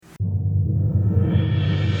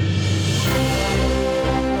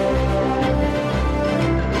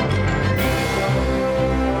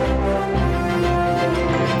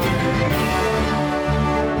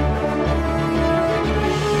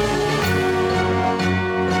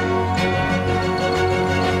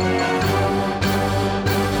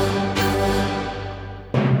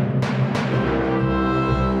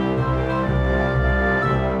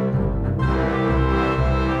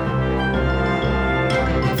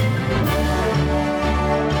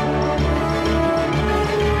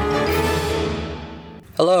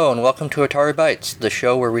welcome to Atari Bytes, the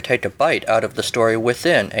show where we take a bite out of the story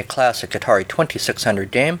within a classic Atari 2600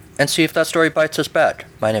 game and see if that story bites us back.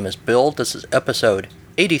 My name is Bill, this is episode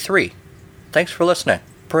 83. Thanks for listening.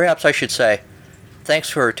 Perhaps I should say, thanks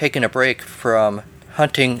for taking a break from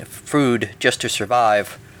hunting food just to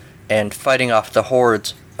survive and fighting off the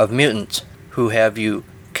hordes of mutants who have you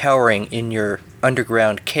cowering in your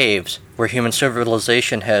underground caves where human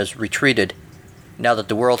civilization has retreated now that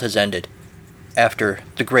the world has ended after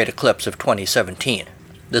the great eclipse of 2017.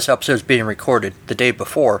 This episode is being recorded the day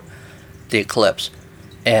before the eclipse,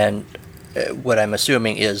 and what I'm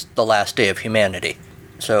assuming is the last day of humanity.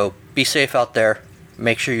 So be safe out there.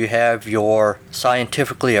 Make sure you have your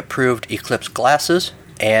scientifically approved eclipse glasses,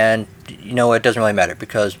 and you know it doesn't really matter,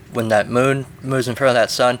 because when that moon moves in front of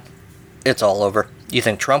that sun, it's all over. You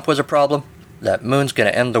think Trump was a problem? That moon's going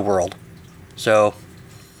to end the world. So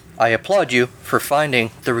I applaud you for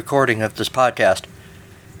finding the recording of this podcast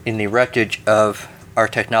in the wreckage of our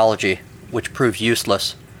technology, which proved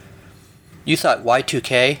useless. You thought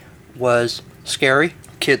Y2K was scary?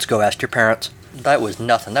 Kids, go ask your parents. That was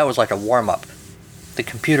nothing. That was like a warm-up. The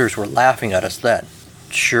computers were laughing at us then.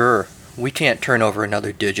 Sure, we can't turn over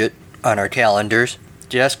another digit on our calendars.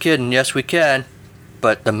 Just kidding, yes we can.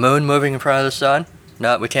 But the moon moving in front of the sun?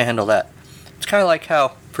 No, we can't handle that. It's kind of like how,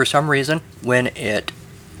 for some reason, when it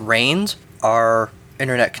rains, our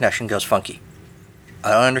internet connection goes funky. I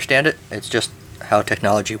don't understand it. It's just how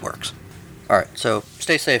technology works. Alright, so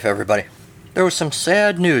stay safe, everybody. There was some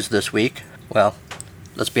sad news this week. Well,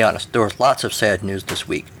 let's be honest, there was lots of sad news this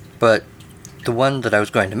week. But the one that I was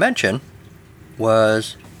going to mention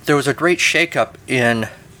was there was a great shakeup in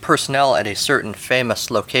personnel at a certain famous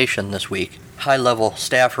location this week. High-level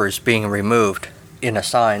staffers being removed in a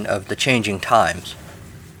sign of the changing times.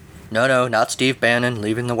 No, not Steve Bannon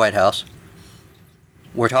leaving the White House.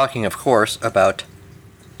 We're talking, of course, about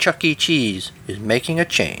Chuck E. Cheese is making a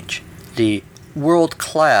change. The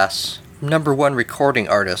world-class #1 recording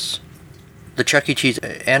artists, the Chuck E. Cheese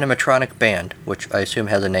animatronic band, which I assume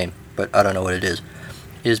has a name, but I don't know what it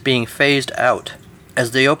is being phased out.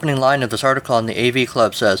 As the opening line of this article on the AV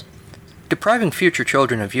Club says, depriving future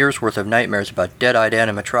children of years' worth of nightmares about dead-eyed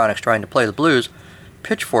animatronics trying to play the blues,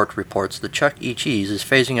 Pitchfork reports that Chuck E. Cheese is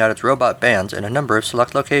phasing out its robot bands in a number of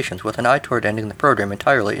select locations with an eye toward ending the program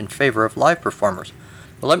entirely in favor of live performers.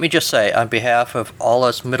 Well, let me just say, on behalf of all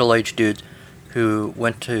us middle-aged dudes who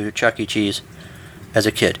went to Chuck E. Cheese as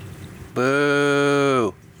a kid,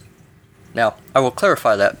 boo! Now, I will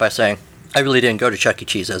clarify that by saying I really didn't go to Chuck E.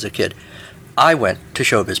 Cheese as a kid. I went to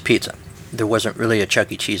Showbiz Pizza. There wasn't really a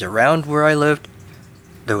Chuck E. Cheese around where I lived.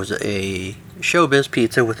 There was a Showbiz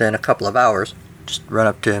Pizza within a couple of hours. Just run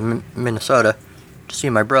up to Minnesota to see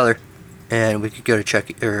my brother, and we could go to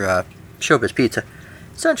Showbiz Pizza.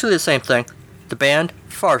 Essentially the same thing. The band,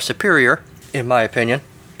 far superior, in my opinion,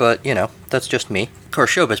 but, you know, that's just me. Of course,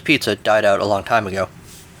 Showbiz Pizza died out a long time ago.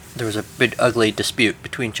 There was a big, ugly dispute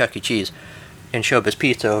between Chuck E. Cheese and Showbiz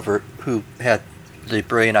Pizza over who had the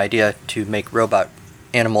brilliant idea to make robot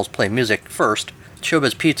animals play music first.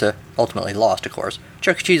 Showbiz Pizza ultimately lost, of course.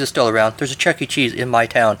 Chuck E. Cheese is still around. There's a Chuck E. Cheese in my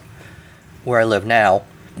town where I live now.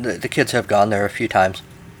 The kids have gone there a few times.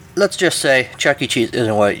 Let's just say Chuck E. Cheese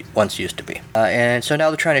isn't what it once used to be. And so now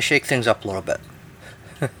they're trying to shake things up a little bit.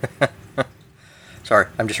 Sorry,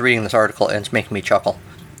 I'm just reading this article and it's making me chuckle.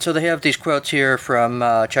 So they have these quotes here from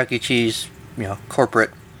Chuck E. Cheese, corporate,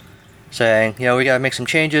 saying, we gotta make some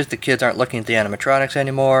changes. The kids aren't looking at the animatronics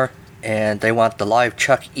anymore, and they want the live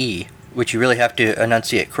Chuck E., which you really have to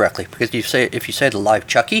enunciate correctly, because if you say the live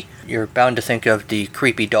Chucky, you're bound to think of the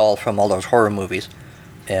creepy doll from all those horror movies,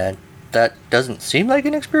 and that doesn't seem like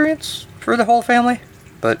an experience for the whole family.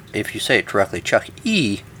 But if you say it correctly, Chuck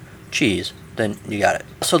E. Cheese, then you got it.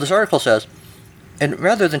 So this article says, and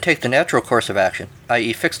rather than take the natural course of action,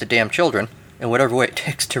 i.e. fix the damn children, in whatever way it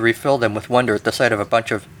takes to refill them with wonder at the sight of a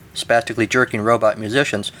bunch of spastically jerking robot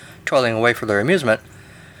musicians toiling away for their amusement,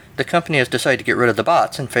 the company has decided to get rid of the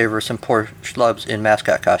bots in favor of some poor schlubs in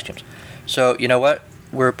mascot costumes. So, you know what?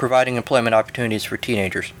 We're providing employment opportunities for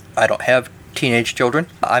teenagers. I don't have teenage children.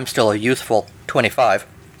 I'm still a youthful 25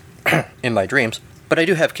 in my dreams. But I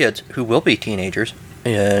do have kids who will be teenagers,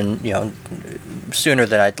 and, sooner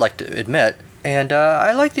than I'd like to admit. And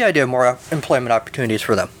I like the idea of more employment opportunities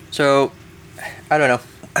for them. So, I don't know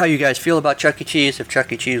how you guys feel about Chuck E. Cheese, if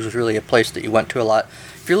Chuck E. Cheese was really a place that you went to a lot.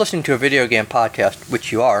 If you're listening to a video game podcast,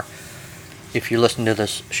 which you are, if you listen to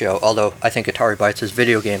this show, although I think Atari Bytes is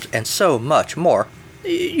video games and so much more,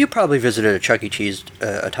 you probably visited a Chuck E. Cheese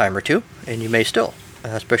a time or two, and you may still,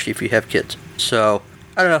 especially if you have kids. So,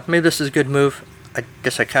 I don't know, maybe this is a good move. I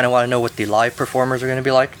guess I kind of want to know what the live performers are going to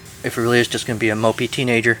be like. If it really is just going to be a mopey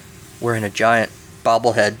teenager wearing a giant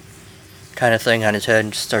bobblehead kind of thing on his head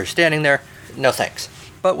and just started standing there. No thanks.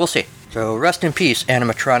 But we'll see. So rest in peace,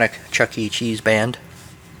 animatronic Chuck E. Cheese band.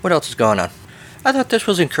 What else is going on? I thought this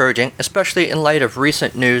was encouraging, especially in light of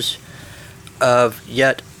recent news of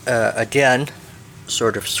yet again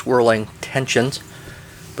sort of swirling tensions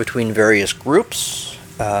between various groups,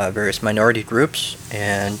 various minority groups,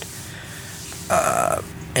 and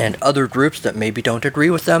other groups that maybe don't agree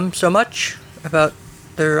with them so much about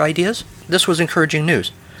their ideas. This was encouraging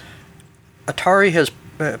news. Atari has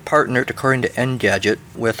partnered, according to Engadget,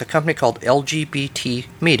 with a company called LGBT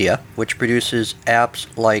Media, which produces apps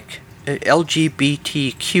like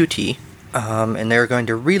LGBTQT, and they're going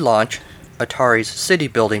to relaunch Atari's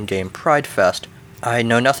city-building game Pride Fest. I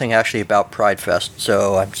know nothing actually about Pride Fest,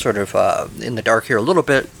 so I'm sort of in the dark here a little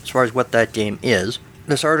bit as far as what that game is.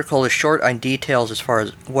 This article is short on details as far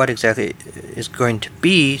as what exactly is going to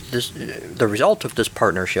be the result of this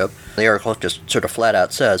partnership. The article just sort of flat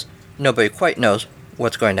out says nobody quite knows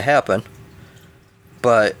what's going to happen,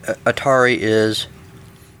 but Atari is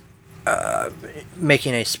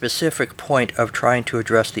making a specific point of trying to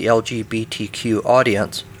address the LGBTQ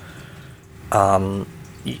audience in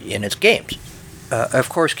its games. Of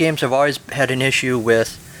course, games have always had an issue with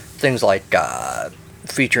things like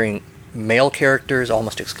featuring male characters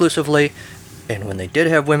almost exclusively, and when they did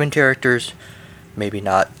have women characters, maybe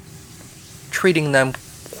not treating them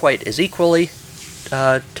quite as equally,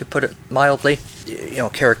 to put it mildly.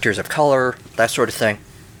 Characters of color, that sort of thing.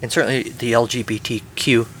 And certainly the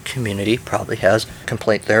LGBTQ community probably has a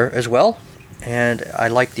complaint there as well. And I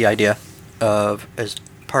like the idea of, as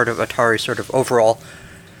part of Atari's sort of overall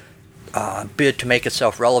bid to make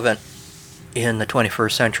itself relevant in the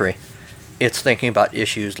 21st century, it's thinking about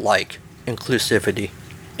issues like inclusivity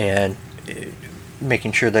and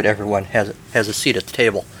making sure that everyone has a seat at the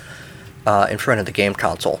table in front of the game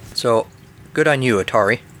console. So, good on you,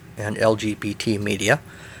 Atari and LGBT Media.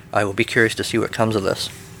 I will be curious to see what comes of this.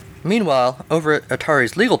 Meanwhile, over at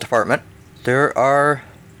Atari's legal department, there are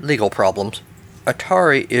legal problems.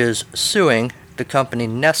 Atari is suing the company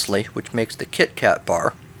Nestle, which makes the Kit Kat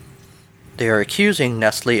bar. They are accusing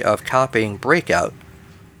Nestle of copying Breakout,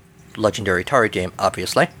 legendary Atari game,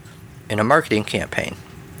 obviously, in a marketing campaign.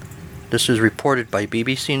 This is reported by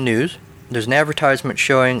BBC News. There's an advertisement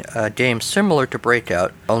showing a game similar to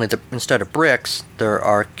Breakout, only instead of bricks, there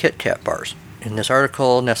are Kit Kat bars. In this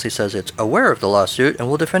article, Nestle says it's aware of the lawsuit and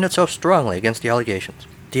will defend itself strongly against the allegations.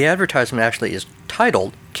 The advertisement actually is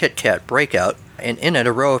titled Kit Kat Breakout, and in it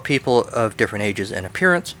a row of people of different ages and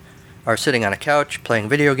appearance are sitting on a couch playing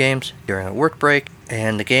video games during a work break,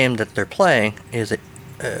 and the game that they're playing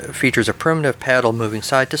features a primitive paddle moving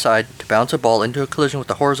side to side to bounce a ball into a collision with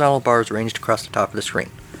the horizontal bars arranged across the top of the screen.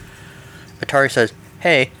 Atari says,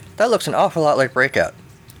 "Hey, that looks an awful lot like Breakout."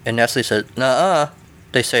 And Nestle says, "Nuh-uh."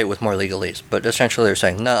 They say it with more legalese, but essentially they're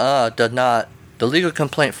saying, "Nuh-uh, did not." The legal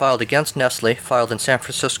complaint filed against Nestle, filed in San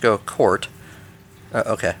Francisco court.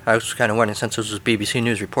 Okay, I was kind of wondering, since this was BBC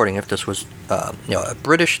News reporting, if this was a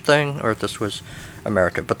British thing or if this was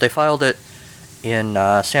America. But they filed it in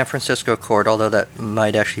San Francisco court, although that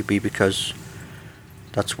might actually be because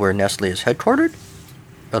that's where Nestle is headquartered.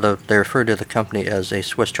 Although they refer to the company as a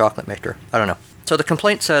Swiss chocolate maker. I don't know. So the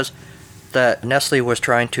complaint says that Nestle was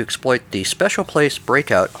trying to exploit the special place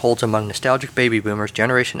Breakout holds among nostalgic baby boomers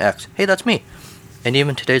Generation X. Hey, that's me. And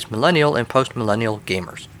even today's millennial and post-millennial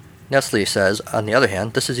gamers. Nestle says, on the other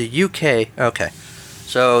hand, this is a UK... Okay.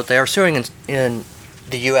 So they are suing in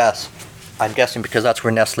the US, I'm guessing because that's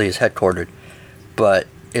where Nestle is headquartered. But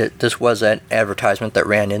this was an advertisement that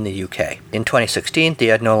ran in the UK. In 2016,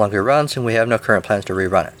 the ad no longer runs, and we have no current plans to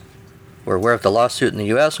rerun it. We're aware of the lawsuit in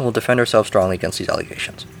the US and will defend ourselves strongly against these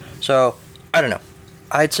allegations. So, I don't know.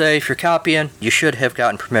 I'd say if you're copying, you should have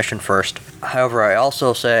gotten permission first. However, I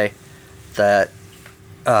also say that,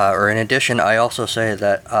 or in addition, I also say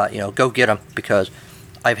that, go get them, because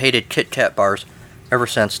I've hated Kit Kat bars ever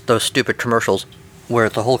since those stupid commercials where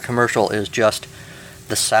the whole commercial is just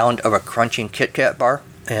the sound of a crunching Kit Kat bar,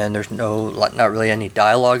 and there's not really any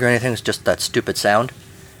dialogue or anything, it's just that stupid sound.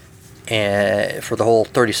 And for the whole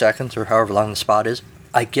 30 seconds or however long the spot is.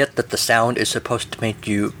 I get that the sound is supposed to make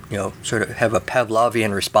you, sort of have a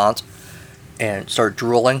Pavlovian response and start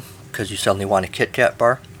drooling because you suddenly want a Kit Kat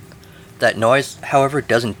bar. That noise, however,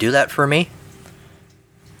 doesn't do that for me.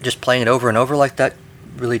 Just playing it over and over like that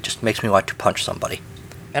really just makes me want to punch somebody.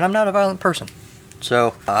 And I'm not a violent person.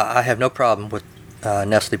 So I have no problem with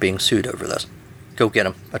Nestle being sued over this. Go get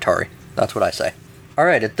them, Atari. That's what I say.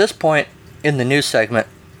 Alright, at this point in the news segment,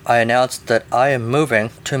 I announced that I am moving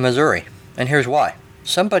to Missouri. And here's why.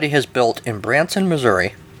 Somebody has built in Branson,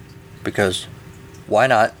 Missouri, because why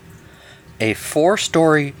not, a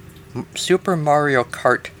 4-story Super Mario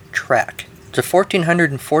Kart track. It's a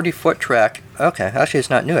 1,440-foot track. Okay, actually it's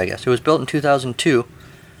not new, I guess. It was built in 2002.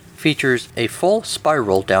 Features a full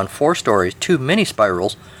spiral down 4 stories, 2 mini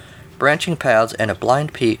spirals, branching paths, and a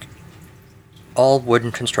blind peak, all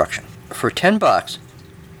wooden construction. For $10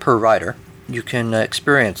 per rider, you can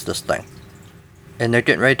experience this thing. And they're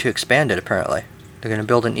getting ready to expand it, apparently. They're going to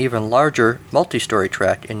build an even larger multi-story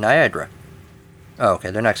track in Niagara. Oh,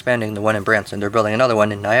 okay, they're not expanding the one in Branson. They're building another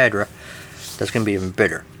one in Niagara that's going to be even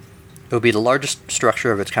bigger. It will be the largest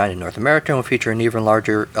structure of its kind in North America and will feature an even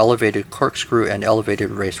larger elevated corkscrew and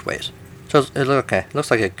elevated raceways. So, it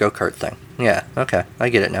looks like a go-kart thing. Yeah, okay, I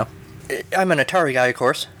get it now. I'm an Atari guy, of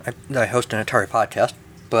course. I host an Atari podcast,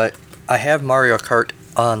 but I have Mario Kart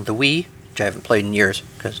on the Wii, which I haven't played in years,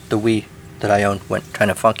 because the Wii that I owned went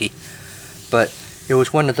kind of funky. But it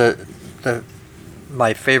was one of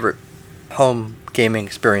my favorite home gaming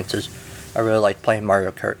experiences. I really liked playing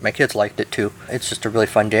Mario Kart. My kids liked it too. It's just a really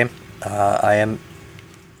fun game. I am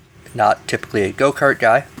not typically a go-kart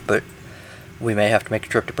guy, but we may have to make a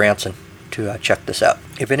trip to Branson to check this out.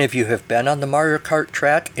 If any of you have been on the Mario Kart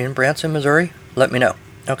track in Branson, Missouri, let me know.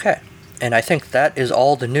 Okay, and I think that is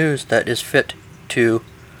all the news that is fit to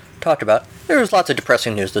talk about. There was lots of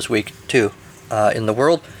depressing news this week too in the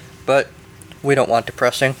world, but we don't want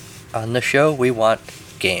depressing on this show. We want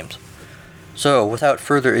games. So, without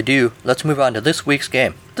further ado, let's move on to this week's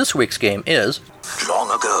game. This week's game is...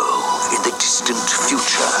 Long ago, in the distant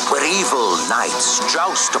future, where evil knights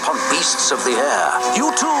joust upon beasts of the air,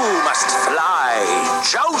 you too must fly,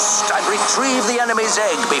 joust, and retrieve the enemy's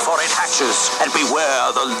egg before it hatches, and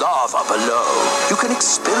beware the lava below. You can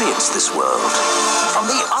experience this world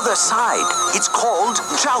from the other side. It's called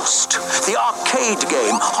Joust, the arcade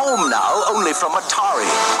game, home now only from Atari.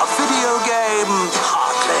 A video game?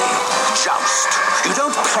 Hardly. Joust. You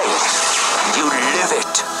don't play it, you live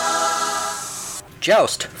it.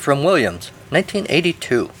 Joust from Williams,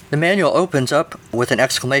 1982. The manual opens up with an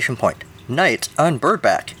exclamation point. Knights on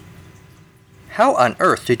Birdback. How on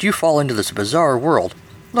earth did you fall into this bizarre world?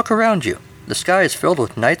 Look around you. The sky is filled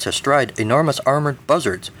with knights astride enormous armored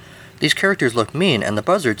buzzards. These characters look mean, and the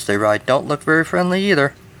buzzards they ride don't look very friendly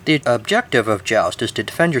either. The objective of Joust is to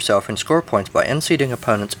defend yourself and score points by unseating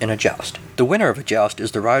opponents in a joust. The winner of a joust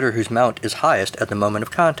is the rider whose mount is highest at the moment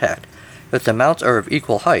of contact. If the mounts are of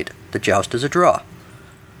equal height, the joust is a draw.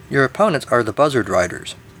 Your opponents are the buzzard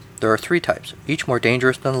riders. There are 3 types, each more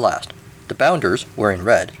dangerous than the last. The bounders, wearing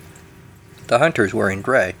red, the hunters, wearing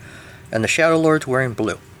gray, and the shadow lords, wearing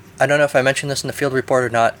blue. I don't know if I mentioned this in the field report or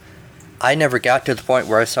not. I never got to the point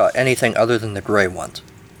where I saw anything other than the gray ones.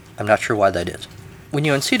 I'm not sure why that is. When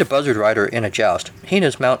you unseat a buzzard rider in a joust, he and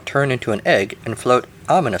his mount turn into an egg and float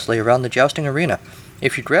ominously around the jousting arena.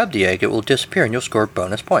 If you grab the egg, it will disappear and you'll score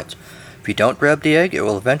bonus points. If you don't grab the egg, it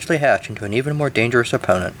will eventually hatch into an even more dangerous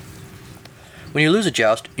opponent. When you lose a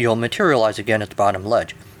joust, you'll materialize again at the bottom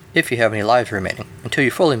ledge, if you have any lives remaining. Until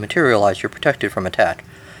you fully materialize, you're protected from attack.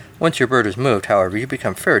 Once your bird is moved, however, you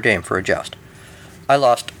become fair game for a joust. I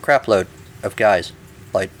lost a crapload of guys,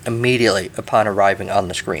 immediately upon arriving on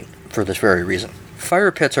the for this very reason.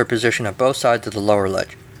 Fire pits are positioned on both sides of the lower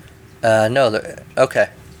ledge. Okay.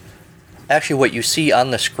 Actually, what you see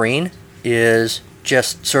on the screen is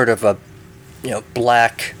just sort of a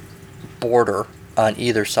black border on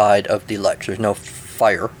either side of the ledge. There's no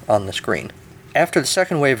fire on the screen. After the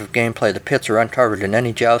second wave of gameplay, the pits are uncovered and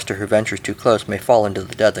any jouster who ventures too close may fall into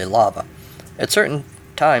the deadly lava. At certain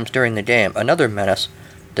times during the game, another menace,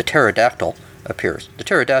 the pterodactyl, appears. The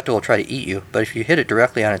pterodactyl will try to eat you, but if you hit it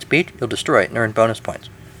directly on its beak, you'll destroy it and earn bonus points.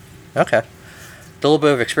 Okay. The little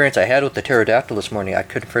bit of experience I had with the pterodactyl this morning, I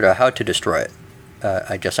couldn't figure out how to destroy it.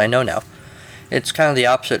 I guess I know now. It's kind of the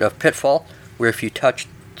opposite of Pitfall, where if you touch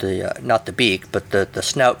not the beak, but the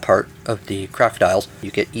snout part of the crocodiles,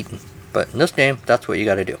 you get eaten. But in this game, that's what you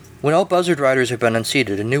gotta do. When all buzzard riders have been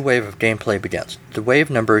unseated, a new wave of gameplay begins. The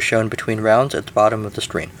wave number is shown between rounds at the bottom of the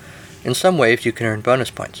screen. In some waves, you can earn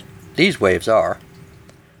bonus points. These waves are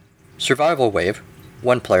Survival Wave,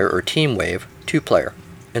 1-player, or Team Wave, 2-player.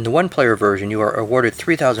 In the 1-player version, you are awarded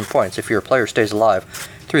 3,000 points if your player stays alive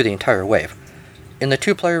through the entire wave. In the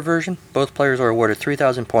 2-player version, both players are awarded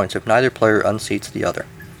 3,000 points if neither player unseats the other.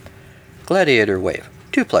 Gladiator Wave,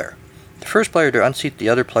 2-player. The first player to unseat the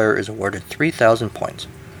other player is awarded 3,000 points.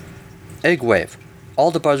 Egg Wave.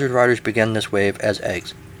 All the buzzard riders begin this wave as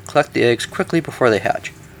eggs. Collect the eggs quickly before they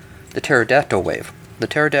hatch. The Pterodactyl Wave. The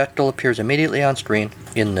pterodactyl appears immediately on screen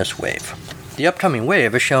in this wave. The upcoming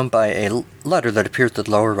wave is shown by a letter that appears at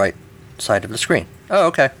the lower right side of the screen. Oh,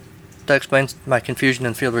 okay. That explains my confusion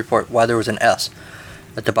in the field report why there was an S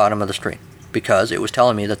at the bottom of the screen. because it was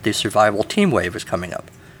telling me that the survival team wave is coming up.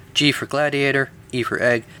 G for gladiator, E for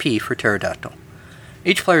egg, P for pterodactyl.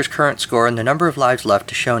 Each player's current score and the number of lives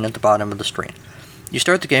left is shown at the bottom of the screen. You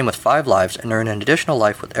start the game with 5 lives and earn an additional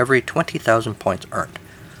life with every 20,000 points earned.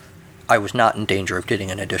 I was not in danger of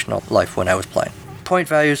getting an additional life when I was playing. Point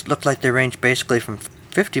values look like they range basically from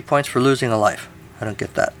 50 points for losing a life. I don't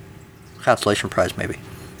get that. Consolation prize, maybe.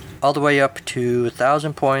 All the way up to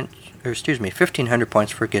 1,000 points, 1,500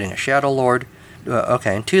 points for getting a Shadow Lord.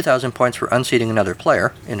 And 2,000 points for unseating another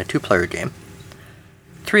player in a 2-player game.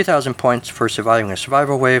 3,000 points for surviving a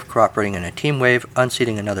survival wave, cooperating in a team wave,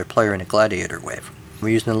 unseating another player in a gladiator wave. We're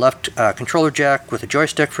using the left controller jack with a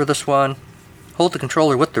joystick for this one. Hold the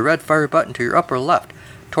controller with the red fire button to your upper left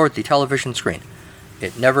toward the television screen.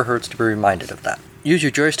 It never hurts to be reminded of that. Use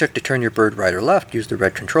your joystick to turn your bird right or left. Use the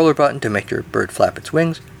red controller button to make your bird flap its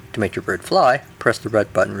wings. To make your bird fly, press the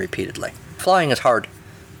red button repeatedly. Flying is hard.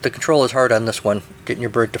 The control is hard on this one, getting your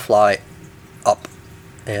bird to fly up.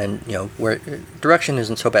 And, where direction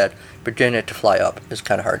isn't so bad, but getting it to fly up is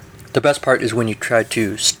kind of hard. The best part is when you try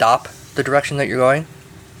to stop the direction that you're going,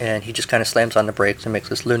 and he just kind of slams on the brakes and makes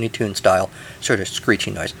this Looney Tunes style sort of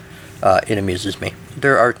screechy noise. It amuses me.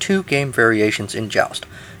 There are 2 game variations in Joust,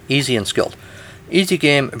 easy and skilled. Easy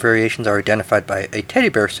game variations are identified by a teddy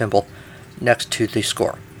bear symbol next to the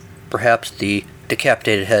score. Perhaps the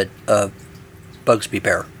decapitated head of Bugsby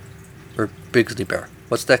Bear, or Bigsley Bear.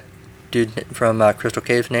 What's that dude from Crystal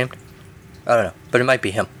Caves named? I don't know, but it might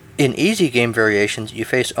be him. In easy game variations, you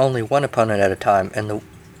face only one opponent at a time, and the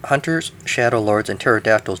hunters, shadow lords, and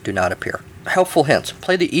pterodactyls do not appear. Helpful hints.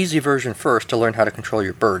 Play the easy version first to learn how to control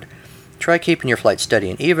your bird. Try keeping your flight steady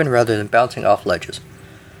and even rather than bouncing off ledges.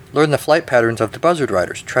 Learn the flight patterns of the buzzard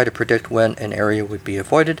riders. Try to predict when an area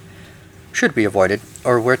should be avoided,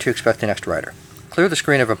 or where to expect the next rider. Clear the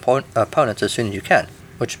screen of opponents as soon as you can,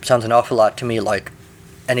 which sounds an awful lot to me like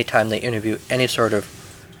anytime they interview any sort of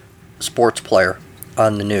sports player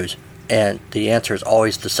on the news, and the answer is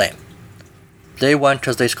always the same. They won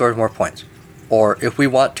because they scored more points. Or, if we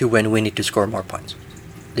want to win, we need to score more points.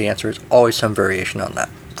 The answer is always some variation on that.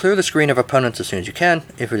 Clear the screen of opponents as soon as you can.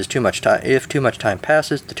 If too much time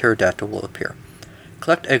passes, the pterodactyl will appear.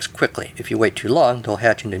 Collect eggs quickly. If you wait too long, they'll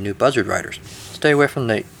hatch into new buzzard riders. Stay away from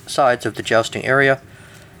the sides of the jousting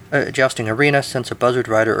arena, since a buzzard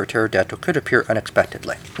rider or pterodactyl could appear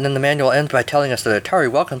unexpectedly. And then the manual ends by telling us that Atari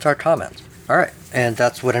welcomes our comments. Alright, and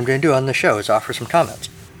that's what I'm going to do on the show, is offer some comments.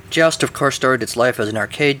 Joust, of course, started its life as an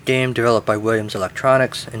arcade game developed by Williams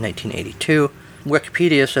Electronics in 1982.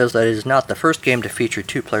 Wikipedia says that it is not the first game to feature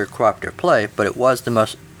 2-player cooperative play, but it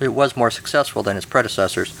was more successful than its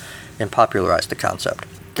predecessors and popularized the concept.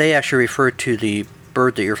 They actually referred to the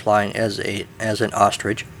bird that you're flying as an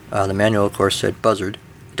ostrich. The manual, of course, said buzzard.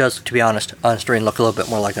 It does, to be honest, on screen look a little bit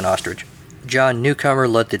more like an ostrich. John Newcomer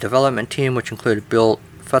led the development team, which included Bill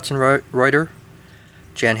Futzenreuter,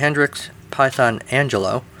 Jan Hendricks, Python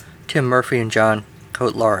Angelo, Tim Murphy, and John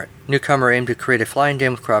Cote-Lauret. Newcomer aimed to create a flying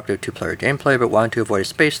game with cooperative 2-player gameplay, but wanted to avoid a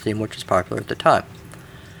space theme, which was popular at the time.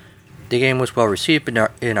 The game was well received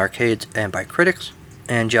in arcades and by critics,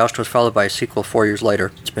 and Joust was followed by a sequel 4 years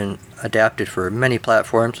later. It's been adapted for many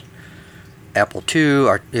platforms: Apple II,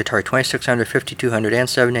 Atari 2600, 5200, and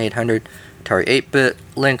 7800, Atari 8-bit,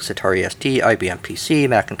 Lynx, Atari ST, IBM PC,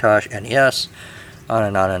 Macintosh, NES, on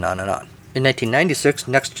and on and on and on. In 1996,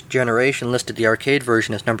 Next Generation listed the arcade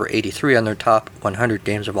version as number 83 on their top 100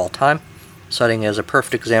 games of all time, citing it as a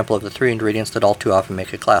perfect example of the 3 ingredients that all too often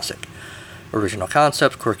make a classic: original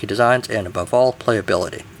concepts, quirky designs, and above all,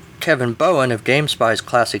 playability. Kevin Bowen of GameSpy's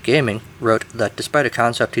Classic Gaming wrote that despite a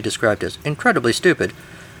concept he described as incredibly stupid,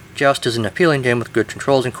 Joust is an appealing game with good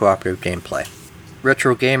controls and cooperative gameplay.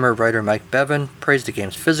 Retro gamer writer Mike Bevan praised the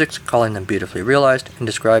game's physics, calling them beautifully realized, and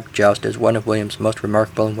described Joust as one of Williams' most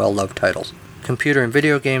remarkable and well-loved titles. Computer and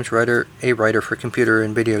video games writer for computer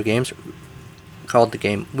and video games, called the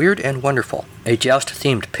game weird and wonderful. A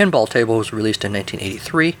Joust-themed pinball table was released in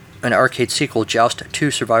 1983. An arcade sequel, Joust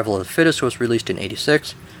 2 Survival of the Fittest, was released in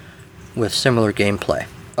 1986, with similar gameplay.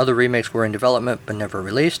 Other remakes were in development but never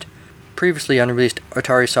released. Previously unreleased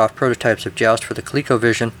Atari Soft prototypes of Joust for the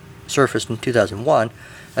ColecoVision surfaced in 2001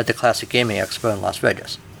 at the Classic Gaming Expo in Las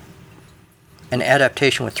Vegas. An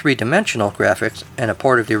adaptation with 3-dimensional graphics and a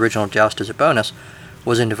port of the original Joust as a bonus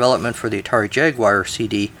was in development for the Atari Jaguar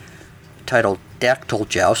CD titled Dactyl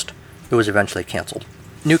Joust. It was eventually canceled.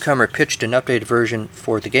 Newcomer pitched an updated version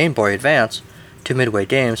for the Game Boy Advance to Midway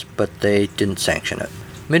Games, but they didn't sanction it.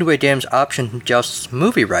 Midway Games optioned Joust's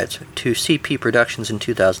movie rights to CP Productions in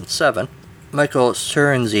 2007. Michael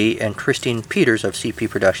Cerenzzi and Christine Peters of CP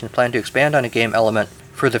Productions plan to expand on a game element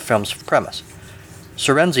for the film's premise.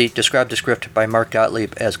 Sorenzi described the script by Mark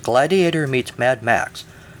Gottlieb as Gladiator meets Mad Max,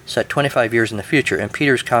 set 25 years in the future, and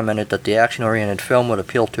Peters commented that the action-oriented film would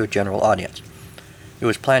appeal to a general audience. It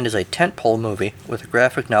was planned as a tentpole movie with a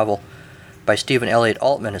graphic novel by Stephen Elliott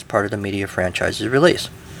Altman as part of the media franchise's release.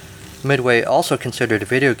 Midway also considered a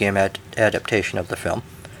video game adaptation of the film.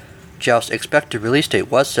 Joust's expected release date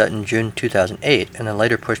was set in June 2008 and then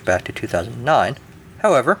later pushed back to 2009.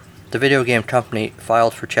 However, the video game company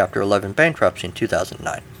filed for Chapter 11 bankruptcy in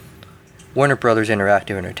 2009. Warner Brothers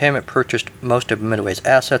Interactive Entertainment purchased most of Midway's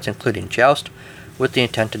assets, including Joust, with the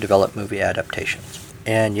intent to develop movie adaptations.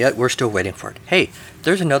 And yet we're still waiting for it. Hey,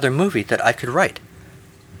 there's another movie that I could write.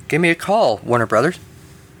 Give me a call, Warner Brothers.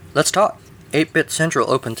 Let's talk. 8-Bit Central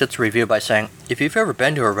opens its review by saying, if you've ever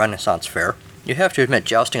been to a Renaissance fair, you have to admit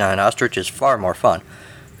jousting on an ostrich is far more fun,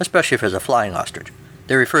 especially if it's a flying ostrich.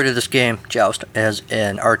 They refer to this game, Joust, as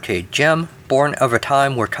an arcade gem, born of a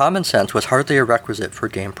time where common sense was hardly a requisite for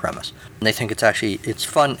game premise. And they think it's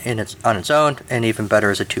fun on its own, and even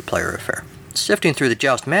better as a two-player affair. Sifting through the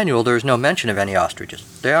Joust manual, there is no mention of any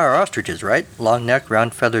ostriches. They are ostriches, right? Long neck,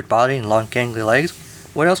 round feathered body, and long gangly legs?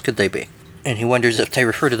 What else could they be? And he wonders if they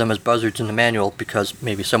refer to them as buzzards in the manual because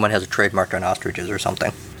maybe someone has a trademark on ostriches or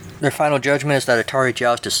something. Their final judgment is that Atari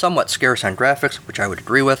Joust is somewhat scarce on graphics, which I would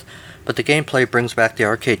agree with, but the gameplay brings back the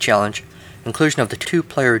arcade challenge. Inclusion of the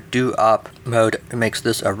two-player do-op mode makes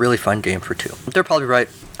this a really fun game for two. They're probably right.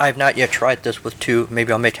 I have not yet tried this with two.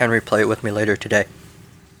 Maybe I'll make Henry play it with me later today,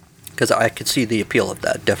 because I could see the appeal of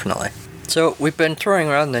that, definitely. So, we've been throwing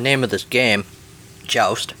around the name of this game,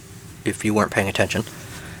 Joust, if you weren't paying attention,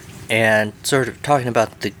 and sort of talking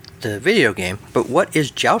about the video game, but what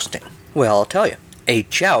is jousting? Well, I'll tell you. A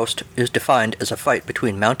joust is defined as a fight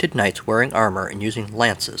between mounted knights wearing armor and using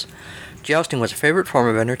lances. Jousting was a favorite form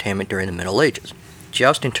of entertainment during the Middle Ages.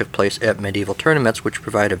 Jousting took place at medieval tournaments, which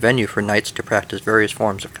provide a venue for knights to practice various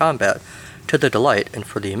forms of combat to the delight and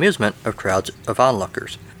for the amusement of crowds of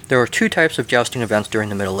onlookers. There were two types of jousting events during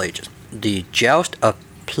the Middle Ages: the Joust of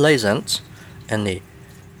Plaisance and the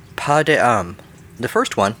Pas d'Armes. The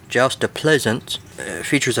first one, Joust de Plaisance,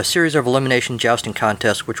 features a series of elimination jousting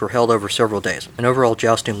contests which were held over several days. An overall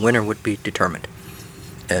jousting winner would be determined.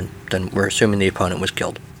 And then we're assuming the opponent was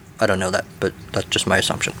killed. I don't know that, but that's just my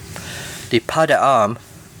assumption. The Pas d'Armes,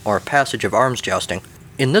 or Passage of Arms jousting.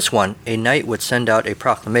 In this one, a knight would send out a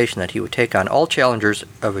proclamation that he would take on all challengers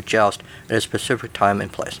of a joust at a specific time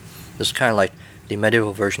and place. This is kind of like the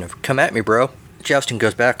medieval version of "Come at me, bro." Jousting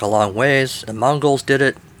goes back a long ways. The Mongols did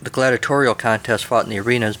it. The gladiatorial contests fought in the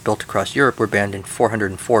arenas built across Europe were banned in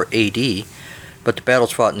 404 AD, but the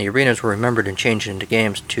battles fought in the arenas were remembered and changed into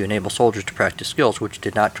games to enable soldiers to practice skills which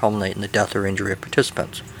did not culminate in the death or injury of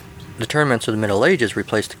participants. The tournaments of the Middle Ages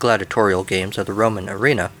replaced the gladiatorial games of the Roman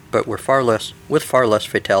arena, but with far less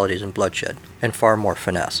fatalities and bloodshed, and far more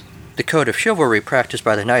finesse. The code of chivalry practiced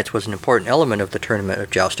by the knights was an important element of the tournament of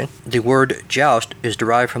jousting. The word joust is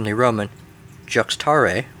derived from the Roman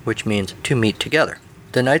juxtare, which means to meet together.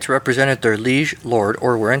 The knights represented their liege lord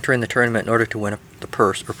or were entering the tournament in order to win the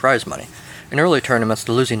purse or prize money. In early tournaments,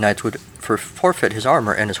 the losing knights would forfeit his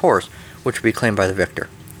armor and his horse, which would be claimed by the victor.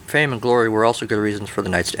 Fame and glory were also good reasons for the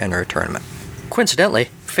knights to enter a tournament. Coincidentally,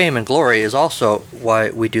 fame and glory is also why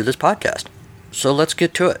we do this podcast. So let's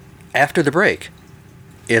get to it. After the break,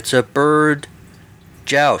 it's a bird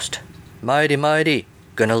joust. Mighty, mighty.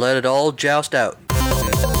 Gonna let it all joust out.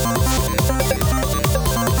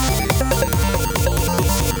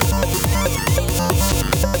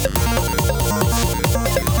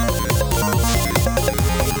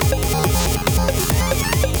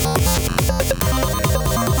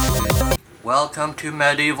 Welcome to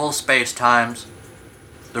medieval space times.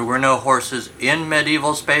 There were no horses in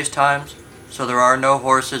medieval space times, so there are no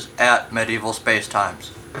horses at medieval space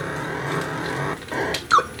times.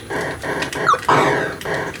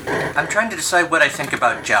 I'm trying to decide what I think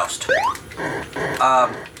about Joust. I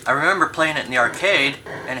remember playing it in the arcade,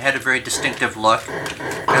 and it had a very distinctive look.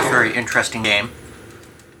 It was a very interesting game.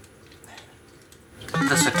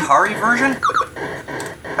 This Atari version?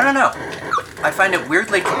 I don't know. I find it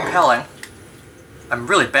weirdly compelling. I'm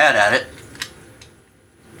really bad at it,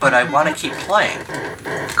 but I want to keep playing.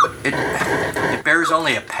 It bears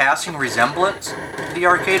only a passing resemblance to the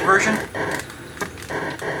arcade version,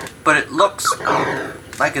 but it looks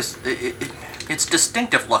like it's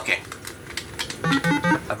distinctive looking.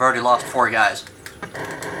 I've already lost 4 guys.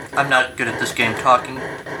 I'm not good at this game talking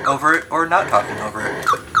over it or not talking over it.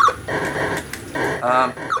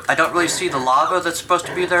 I don't really see the lava that's supposed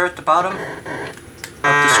to be there at the bottom of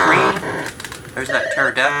the screen. There's that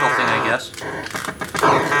pterodactyl thing, I guess.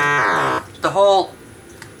 The whole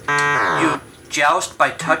you joust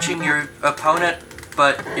by touching your opponent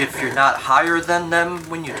but if you're not higher than them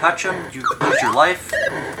when you touch them, you lose your life,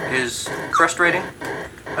 is frustrating.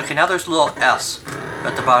 Okay, now there's a little S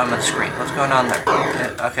at the bottom of the screen. What's going on there?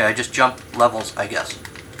 Okay, I just jumped levels, I guess.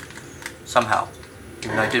 Somehow.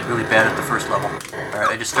 Even though I did really bad at the first level. Alright,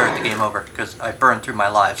 I just started the game over because I burned through my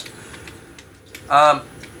lives. Yeah,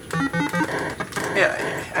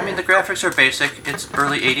 I mean, the graphics are basic. It's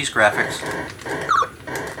early 80s graphics.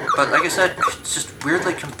 But like I said, it's just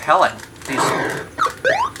weirdly compelling. These,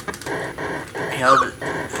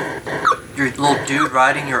 your little dude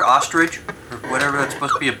riding your ostrich, or whatever that's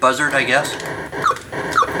supposed to be, a buzzard, I guess.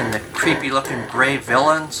 And the creepy-looking gray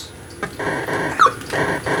villains.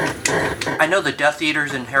 I know the Death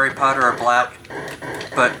Eaters in Harry Potter are black,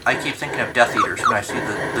 but I keep thinking of Death Eaters when I see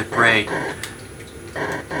the gray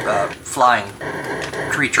flying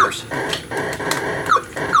creatures,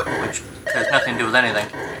 which has nothing to do with anything,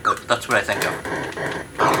 but that's what I think of.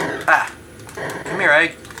 Ah! Come here,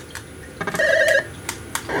 egg.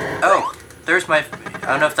 Oh, there's my... I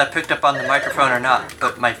don't know if that picked up on the microphone or not,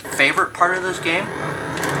 but my favorite part of this game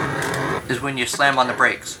is when you slam on the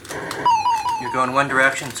brakes. You're going one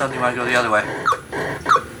direction, suddenly you want to go the other way.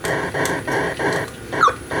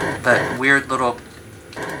 That weird little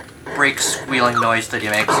brake squealing noise that he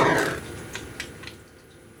makes.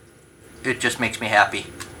 It just makes me happy.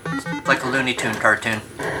 It's like a Looney Tune cartoon.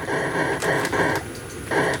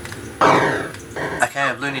 I kind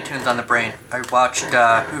of have Looney Tunes on the brain. I watched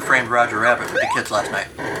Who Framed Roger Rabbit with the kids last night.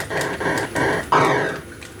 I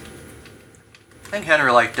think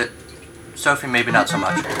Henry liked it. Sophie maybe not so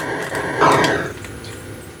much.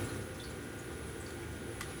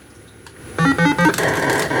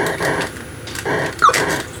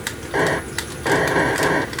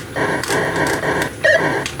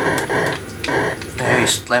 Hey,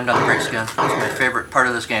 slammed on the brakes again. That's my favorite part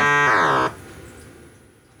of this game.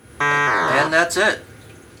 And that's it.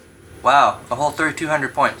 Wow, a whole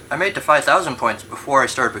 3,200 points. I made to 5,000 points before I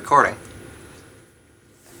started recording.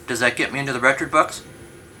 Does that get me into the record books?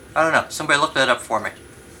 I don't know. Somebody look that up for me.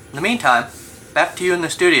 In the meantime, back to you in the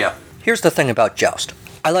studio. Here's the thing about Joust.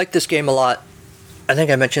 I like this game a lot. I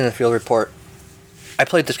think I mentioned in the field report. I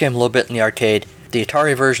played this game a little bit in the arcade. The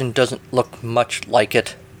Atari version doesn't look much like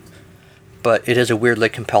it, but it is a weirdly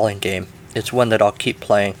compelling game. It's one that I'll keep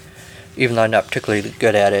playing, even though I'm not particularly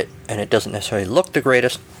good at it, and it doesn't necessarily look the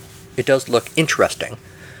greatest. It does look interesting,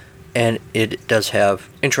 and it does have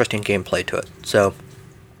interesting gameplay to it. So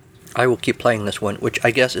I will keep playing this one, which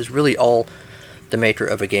I guess is really all the maker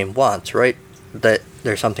of a game wants, right? That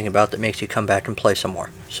there's something about that makes you come back and play some more.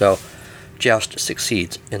 So Joust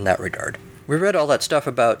succeeds in that regard. We read all that stuff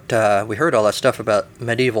about, we heard all that stuff about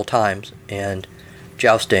medieval times and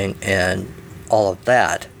jousting and all of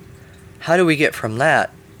that. How do we get from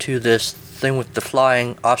that to this thing with the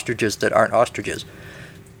flying ostriches that aren't ostriches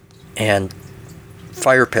and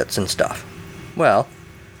fire pits and stuff? Well,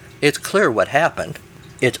 it's clear what happened.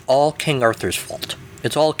 It's all King Arthur's fault.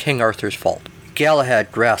 It's all King Arthur's fault.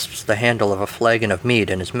 Galahad grasps the handle of a flagon of mead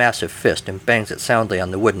in his massive fist and bangs it soundly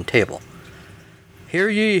on the wooden table. Hear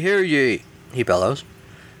ye, he bellows.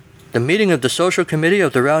 The meeting of the social committee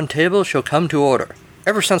of the Round Table shall come to order.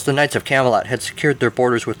 Ever since the Knights of Camelot had secured their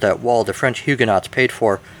borders with that wall the French Huguenots paid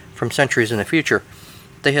for from centuries in the future,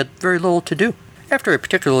 they had very little to do. After a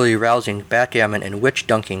particularly rousing backgammon and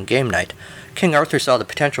witch-dunking game night, King Arthur saw the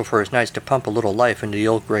potential for his knights to pump a little life into the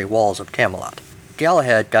old grey walls of Camelot.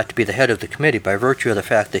 Galahad got to be the head of the committee by virtue of the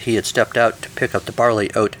fact that he had stepped out to pick up the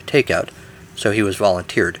barley oat takeout, so he was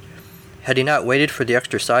volunteered. Had he not waited for the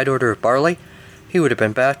extra side order of barley, he would have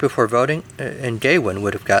been back before voting, and Gawain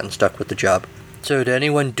would have gotten stuck with the job. So did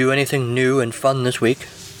anyone do anything new and fun this week?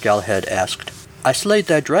 Galahad asked. I slayed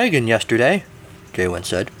that dragon yesterday, Gawain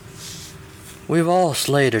said. We've all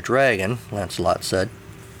slayed a dragon, Lancelot said,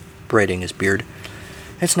 braiding his beard.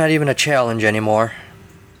 It's not even a challenge anymore.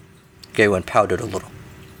 Gawain pouted a little.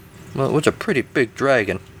 Well, it was a pretty big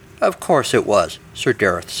dragon. Of course it was, Sir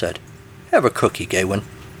Gareth said. Have a cookie, Gawain.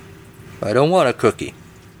 I don't want a cookie.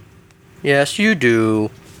 Yes, you do.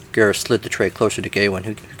 Gareth slid the tray closer to Gawain,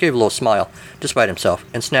 who gave a little smile, despite himself,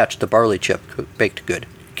 and snatched the barley chip baked good.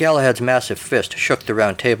 Galahad's massive fist shook the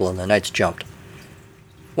round table, and the knights jumped.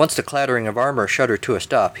 Once the clattering of armor shuddered to a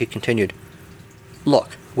stop, he continued,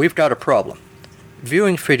 Look, we've got a problem.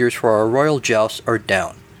 Viewing figures for our royal jousts are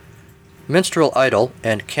down. Minstrel Idol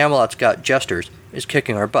and Camelot's Got Jesters is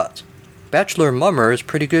kicking our butts. Bachelor Mummer is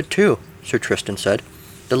pretty good too, Sir Tristan said.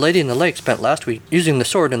 The lady in the lake spent last week using the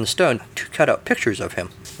sword and the stone to cut out pictures of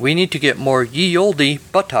him. We need to get more ye olde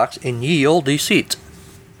buttocks in ye olde seats,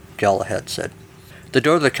 Galahad said. The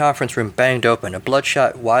door of the conference room banged open. A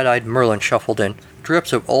bloodshot, wide-eyed Merlin shuffled in,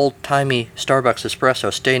 drips of old-timey Starbucks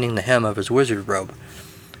espresso staining the hem of his wizard robe.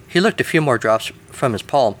 He licked a few more drops from his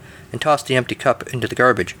palm and tossed the empty cup into the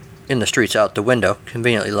garbage, in the streets out the window,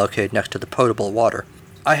 conveniently located next to the potable water.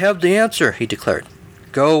 "I have the answer," he declared.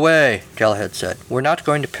 "Go away," Galahad said. "We're not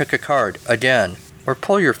going to pick a card, again, or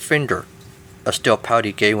pull your finger," a still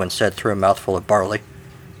pouty Gawain said through a mouthful of barley.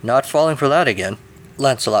 "Not falling for that again."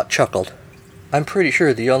 Lancelot chuckled. "I'm pretty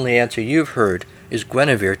sure the only answer you've heard is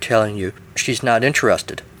Guinevere telling you she's not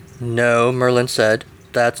interested." "No," Merlin said.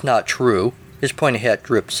 "That's not true." His pointy hat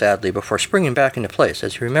drooped sadly before springing back into place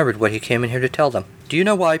as he remembered what he came in here to tell them. "Do you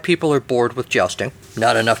know why people are bored with jousting?"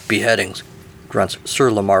 "Not enough beheadings," grunts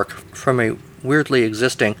Sir Lamarck from a weirdly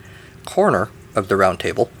existing corner of the round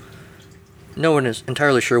table. No one is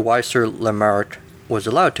entirely sure why Sir Lamarck was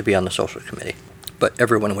allowed to be on the social committee, but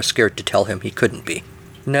everyone was scared to tell him he couldn't be.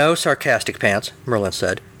 "No, sarcastic pants," Merlin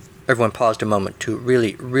said. Everyone paused a moment to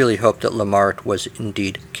really hope that Lamarck was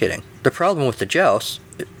indeed kidding. "The problem with the jousts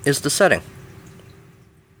is the setting."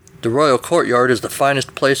 "The royal courtyard is the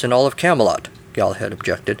finest place in all of Camelot," Galahad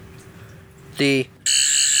objected. "The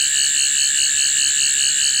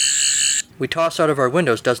we toss out of our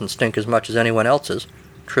windows doesn't stink as much as anyone else's,"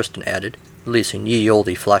 Tristan added, releasing ye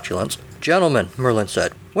olde flatulence. "Gentlemen," Merlin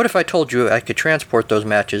said, "what if I told you I could transport those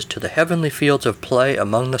matches to the heavenly fields of play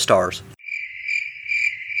among the stars?"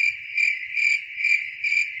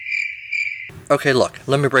 "Okay, look,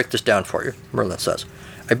 let me break this down for you," Merlin says.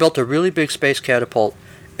 "I built a really big space catapult,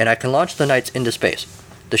 and I can launch the knights into space.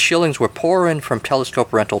 The shillings will pour in from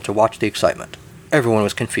telescope rental to watch the excitement." Everyone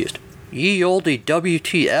was confused. "Ye olde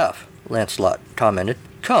WTF," Lancelot commented.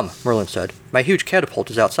 "Come," Merlin said. "My huge catapult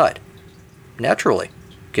is outside." "Naturally,"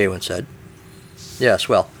 Gawain said. "Yes,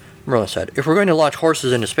 well," Merlin said, "if we're going to launch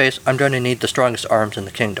horses into space, I'm going to need the strongest arms in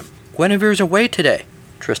the kingdom." "Guinevere's away today,"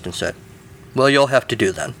 Tristan said. "Well, you'll have to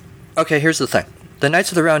do then." Okay, here's the thing. The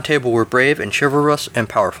Knights of the Round Table were brave and chivalrous and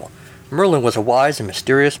powerful. Merlin was a wise and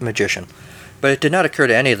mysterious magician, but it did not occur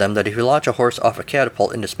to any of them that if you launch a horse off a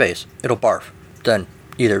catapult into space, it'll barf, then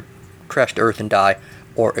either crash to Earth and die,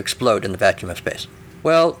 or explode in the vacuum of space.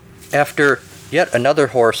 Well, after yet another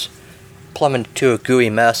horse plummeted to a gooey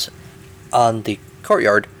mess on the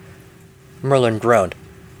courtyard, Merlin groaned.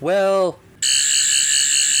 "Well..."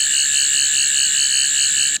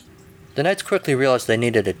 The knights quickly realized they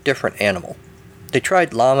needed a different animal. They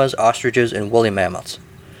tried llamas, ostriches, and woolly mammoths.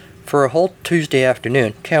 For a whole Tuesday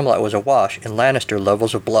afternoon, Camelot was awash in Lannister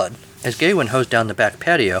levels of blood. As Gawain hosed down the back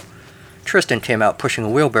patio, Tristan came out pushing a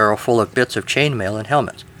wheelbarrow full of bits of chainmail and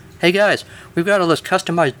helmets. "Hey guys, we've got all this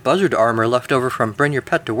customized buzzard armor left over from Bring Your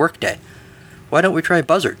Pet to Work Day. Why don't we try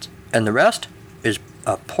buzzards?" And the rest is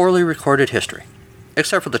a poorly recorded history.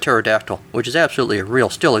 Except for the pterodactyl, which is absolutely a real,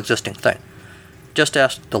 still existing thing. Just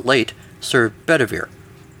ask the late Sir Bedivere.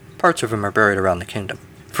 Parts of him are buried around the kingdom.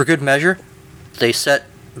 For good measure, they set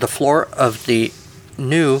the floor of the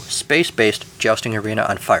new space-based jousting arena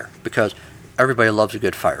on fire, because everybody loves a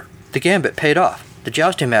good fire. The gambit paid off. The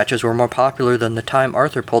jousting matches were more popular than the time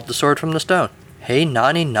Arthur pulled the sword from the stone. Hey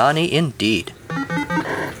nani nani indeed.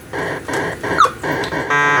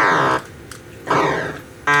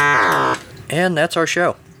 And that's our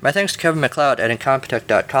show. My thanks to Kevin MacLeod at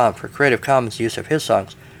Incompetech.com for Creative Commons use of his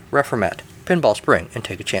songs Reformat, Pinball Spring, and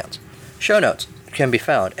Take a Chance. Show notes can be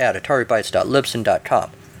found at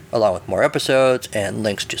ataribytes.libsyn.com, along with more episodes and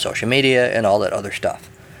links to social media and all that other stuff.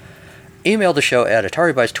 Email the show at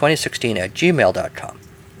ataribytes2016@gmail.com.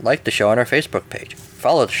 Like the show on our Facebook page.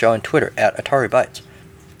 Follow the show on Twitter at ataribytes.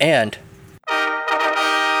 And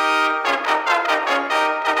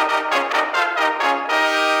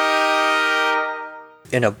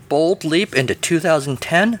in a bold leap into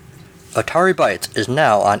 2010, Atari Bytes is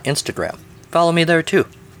now on Instagram. Follow me there too.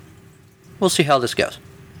 We'll see how this goes.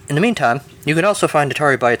 In the meantime, you can also find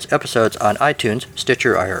Atari Bytes episodes on iTunes,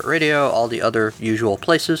 Stitcher, iHeartRadio, all the other usual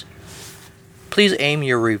places. Please aim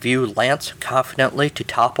your review lance confidently to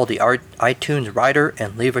topple the iTunes writer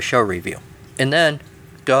and leave a show review. And then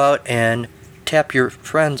go out and tap your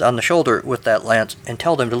friends on the shoulder with that lance and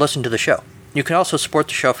tell them to listen to the show. You can also support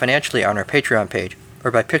the show financially on our Patreon page, or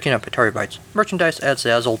by picking up Atari Bytes merchandise at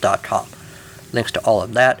Zazzle.com. Links to all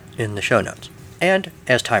of that in the show notes. And,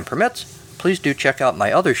 as time permits, please do check out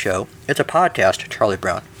my other show. It's a podcast, Charlie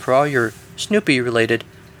Brown, for all your Snoopy-related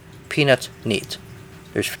Peanuts needs.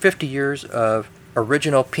 There's 50 years of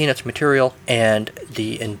original Peanuts material, and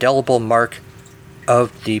the indelible mark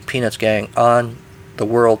of the Peanuts gang on the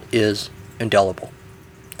world is indelible.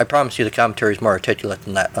 I promise you the commentary is more articulate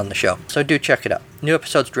than that on the show, so do check it out. New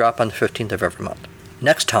episodes drop on the 15th of every month.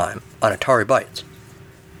 Next time on Atari Bytes,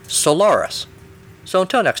 Solaris, So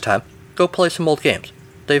until next time, go play some old games.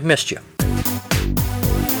 They've missed you.